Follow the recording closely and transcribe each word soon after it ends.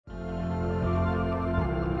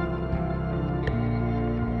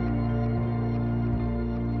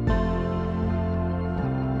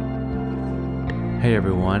Hey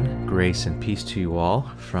everyone, grace and peace to you all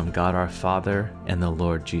from God our Father and the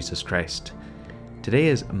Lord Jesus Christ. Today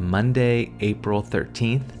is Monday, April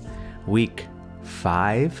 13th, week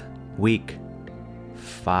 5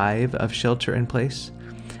 of Shelter in Place,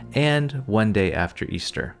 and one day after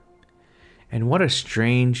Easter. And what a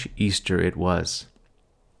strange Easter it was.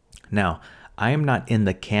 Now, I am not in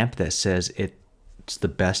the camp that says it's the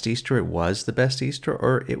best Easter, it was the best Easter,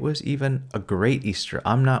 or it was even a great Easter.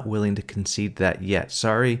 I'm not willing to concede that yet.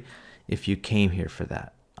 Sorry if you came here for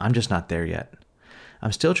that. I'm just not there yet.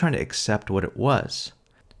 I'm still trying to accept what it was.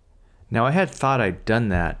 Now, I had thought I'd done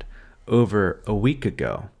that over a week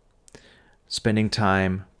ago, spending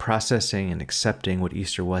time processing and accepting what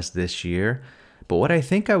Easter was this year. But what I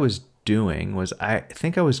think I was doing was I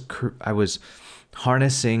was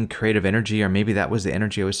harnessing creative energy, or maybe that was the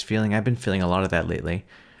energy I was feeling. I've been feeling a lot of that lately.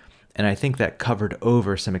 And I think that covered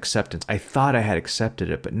over some acceptance. I thought I had accepted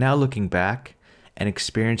it, but now looking back and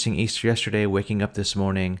experiencing Easter yesterday, waking up this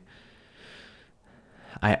morning,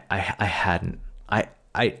 I hadn't. I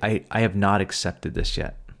have not accepted this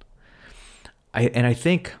yet. I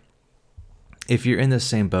think if you're in the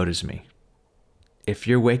same boat as me, if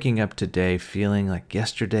you're waking up today feeling like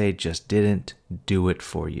yesterday just didn't do it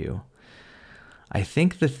for you, I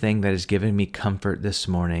think the thing that has given me comfort this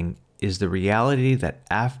morning is the reality that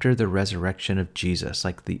after the resurrection of Jesus,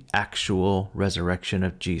 like the actual resurrection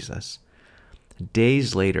of Jesus,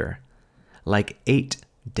 days later, like 8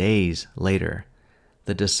 days later,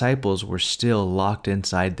 the disciples were still locked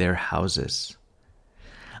inside their houses.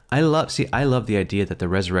 I love the idea that the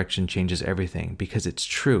resurrection changes everything, because it's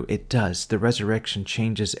true. It does. The resurrection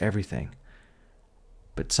changes everything.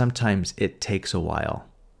 But sometimes it takes a while.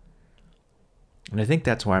 And I think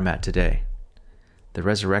that's where I'm at today. The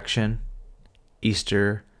resurrection,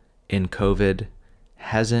 Easter, in COVID,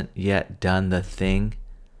 hasn't yet done the thing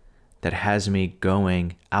that has me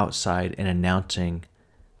going outside and announcing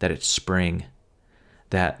that it's spring,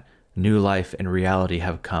 that new life and reality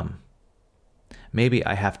have come. Maybe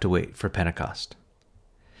I have to wait for Pentecost.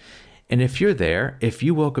 And if you're there, if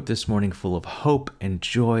you woke up this morning full of hope and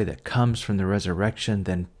joy that comes from the resurrection,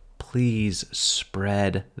 then please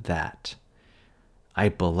spread that. I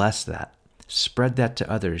bless that. Spread that to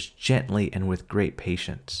others gently and with great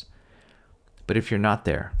patience. But if you're not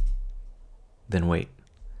there, then wait.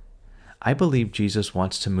 I believe Jesus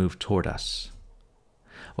wants to move toward us.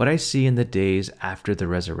 What I see in the days after the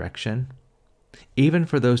resurrection, even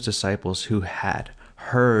for those disciples who had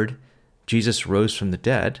heard Jesus rose from the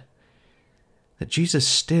dead, that Jesus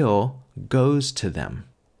still goes to them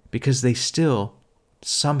because they still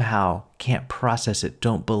somehow can't process it,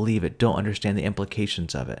 don't believe it, don't understand the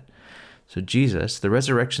implications of it. So Jesus, the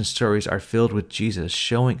resurrection stories are filled with Jesus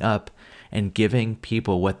showing up and giving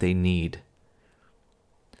people what they need.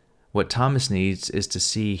 What Thomas needs is to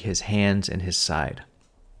see his hands and his side.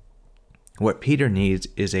 What Peter needs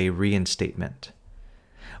is a reinstatement.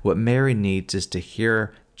 What Mary needs is to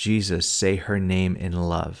hear Jesus say her name in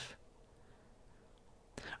love.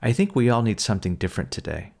 I think we all need something different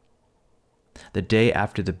today. The day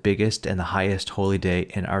after the biggest and the highest holy day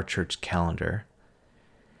in our church calendar.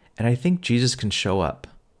 And I think Jesus can show up,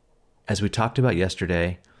 as we talked about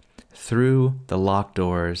yesterday, through the locked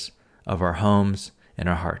doors of our homes and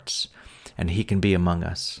our hearts, and he can be among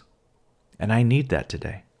us. And I need that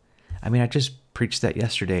today. I just preached that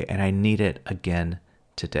yesterday, and I need it again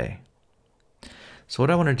today. So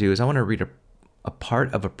what I want to do is I want to read a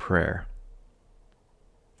part of a prayer.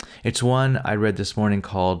 It's one I read this morning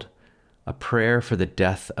called A Prayer for the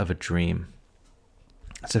Death of a Dream.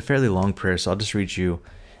 It's a fairly long prayer, so I'll just read you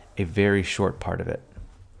a very short part of it.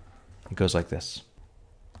 It goes like this.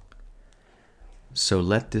 So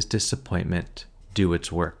let this disappointment do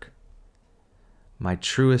its work. My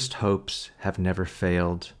truest hopes have never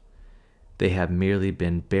failed. They have merely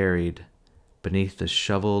been buried beneath the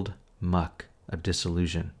shoveled muck of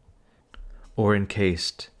disillusion, or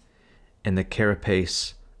encased in the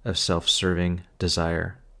carapace of self-serving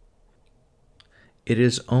desire. It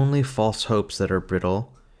is only false hopes that are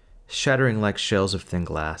brittle, shattering like shells of thin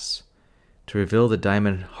glass, to reveal the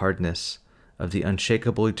diamond hardness of the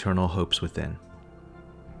unshakable eternal hopes within.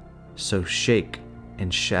 So shake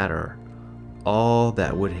and shatter all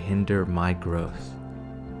that would hinder my growth,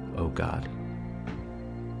 O God.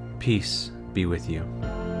 Peace be with you.